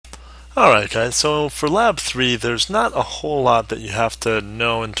Alright guys, so for lab 3 there's not a whole lot that you have to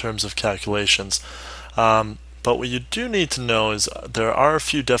know in terms of calculations, but what you do need to know is there are a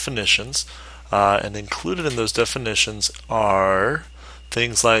few definitions, and included in those definitions are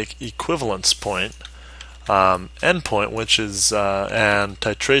things like equivalence point, endpoint, which is and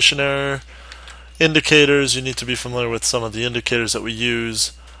titration error, indicators. You need to be familiar with some of the indicators that we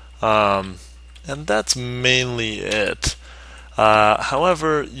use, and that's mainly it.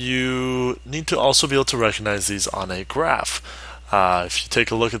 However, you need to also be able to recognize these on a graph. If you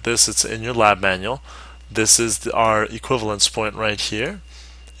take a look at this, it's in your lab manual. This is our equivalence point right here,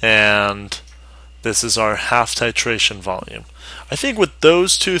 and this is our half titration volume. I think with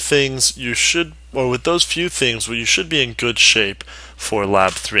those two things you should, or with those few things, well, you should be in good shape for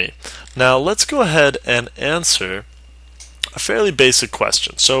lab 3. Now let's go ahead and answer a fairly basic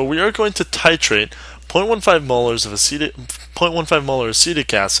question. So we are going to titrate 0.15 molar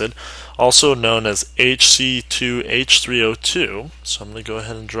acetic acid, also known as HC2H3O2. So I'm going to go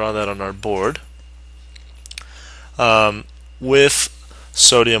ahead and draw that on our board, with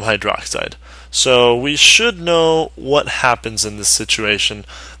sodium hydroxide. So we should know what happens in this situation.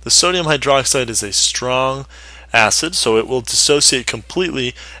 The sodium hydroxide is a strong acid, so it will dissociate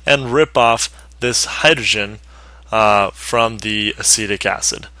completely and rip off this hydrogen from the acetic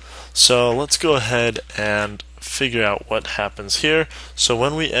acid. So let's go ahead and figure out what happens here. So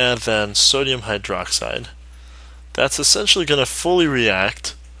when we add then sodium hydroxide, that's essentially going to fully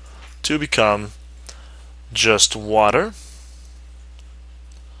react to become just water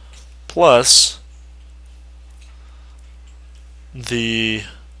plus the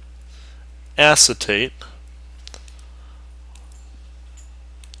acetate.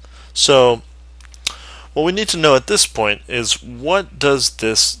 So what we need to know at this point is, what does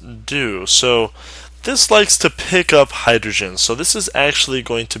this do? So this likes to pick up hydrogen, so this is actually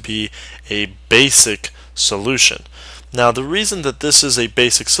going to be a basic solution. Now the reason that this is a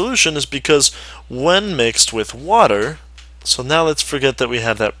basic solution is because when mixed with water, so now let's forget that we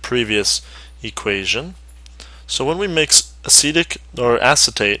had that previous equation. So when we mix acetic or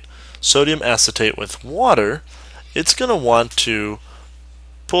acetate, sodium acetate with water, it's going to want to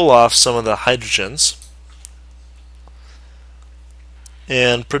pull off some of the hydrogens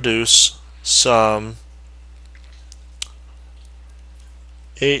and produce some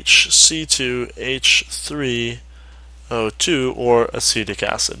HC2H3O2 or acetic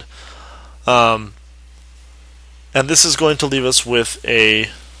acid. And this is going to leave us with a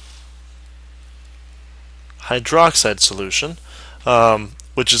hydroxide solution,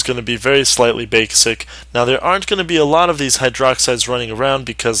 which is going to be very slightly basic. Now there aren't going to be a lot of these hydroxides running around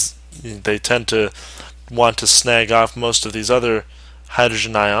because they tend to want to snag off most of these other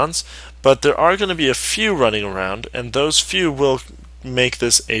hydrogen ions, but there are going to be a few running around, and those few will make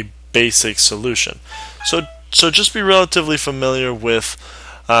this a basic solution. So just be relatively familiar with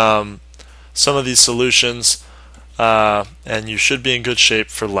some of these solutions, and you should be in good shape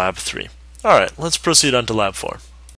for lab 3. Alright, let's proceed on to lab 4.